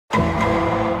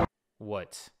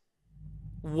What?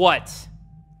 What?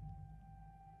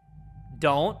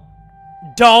 Don't.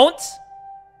 Don't.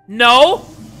 No.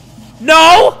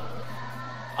 No.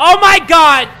 Oh my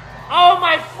god. Oh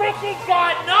my freaking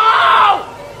god.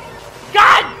 No.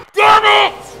 God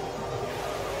damn it.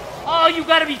 Oh, you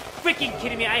gotta be freaking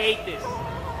kidding me. I hate this.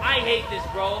 I hate this,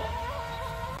 bro.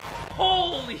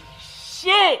 Holy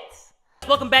shit.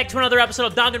 Welcome back to another episode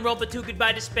of Danganronpa 2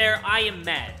 Goodbye Despair. I am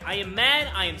mad. I am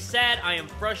mad, I am sad, I am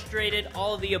frustrated,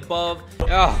 all of the above.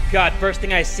 Oh god, first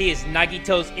thing I see is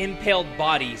Nagito's impaled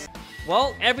bodies.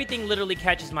 Well, everything literally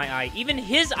catches my eye. Even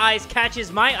his eyes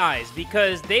catches my eyes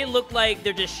because they look like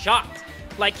they're just shocked.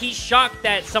 Like he's shocked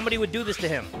that somebody would do this to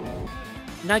him.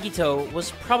 Nagito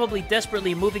was probably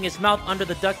desperately moving his mouth under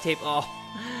the duct tape. Oh,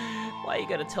 why you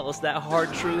gotta tell us that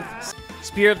hard truth?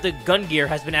 Spear of the Gun Gear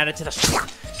has been added to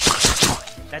the...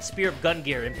 That Spear of Gun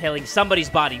Gear impaling somebody's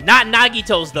body, not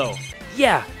Nagito's though.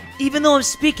 Yeah, even though I'm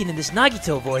speaking in this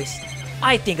Nagito voice,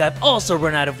 I think I've also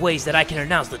run out of ways that I can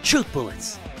announce the truth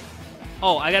bullets.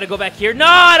 Oh, I gotta go back here. No,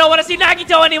 I don't want to see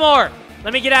Nagito anymore.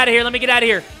 Let me get out of here. Let me get out of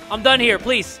here. I'm done here,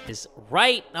 please. Is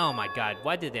right. Oh my god,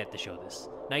 why did they have to show this?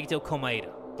 Nagito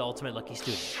Komaeda, the ultimate lucky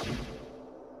student.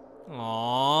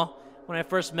 Aww. When I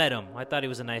first met him, I thought he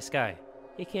was a nice guy.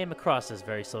 He came across as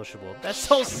very sociable. That's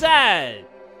so sad.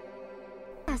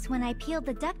 That's when I peeled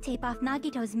the duct tape off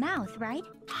Nagito's mouth, right?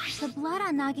 The blood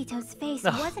on Nagito's face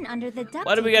wasn't under the duct tape.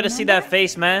 Why do we gotta see that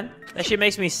face, man? That shit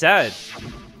makes me sad.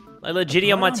 Like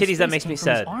legitly on my titties, that makes me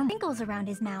sad. Wrinkles around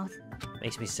his mouth.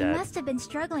 Makes me He sad. must have been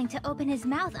struggling to open his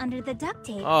mouth under the duct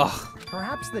tape. Oh.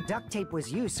 Perhaps the duct tape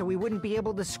was used so we wouldn't be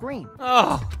able to scream.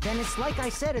 Oh. Then it's like I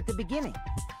said at the beginning.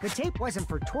 The tape wasn't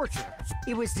for torture.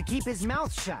 It was to keep his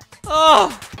mouth shut.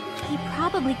 Oh. He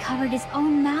probably covered his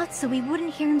own mouth so we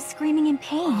wouldn't hear him screaming in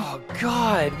pain. Oh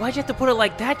god, why'd you have to put it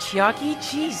like that, Chiaki?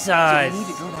 Jesus. Did he need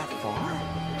to go that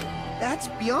far? That's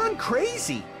beyond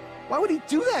crazy. Why would he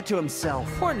do that to himself?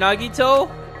 Poor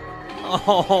Nagito.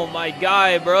 Oh my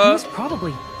guy, He bro. was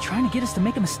probably trying to get us to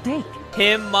make a mistake.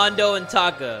 Him, Mondo, and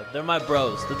Taka. They're my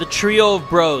bros. They're the trio of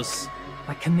bros.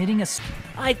 By committing a...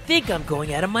 I think I'm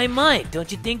going out of my mind,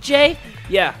 don't you think, Jay?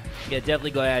 Yeah,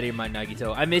 definitely go out of your mind,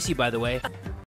 Nagito. I miss you, by the way.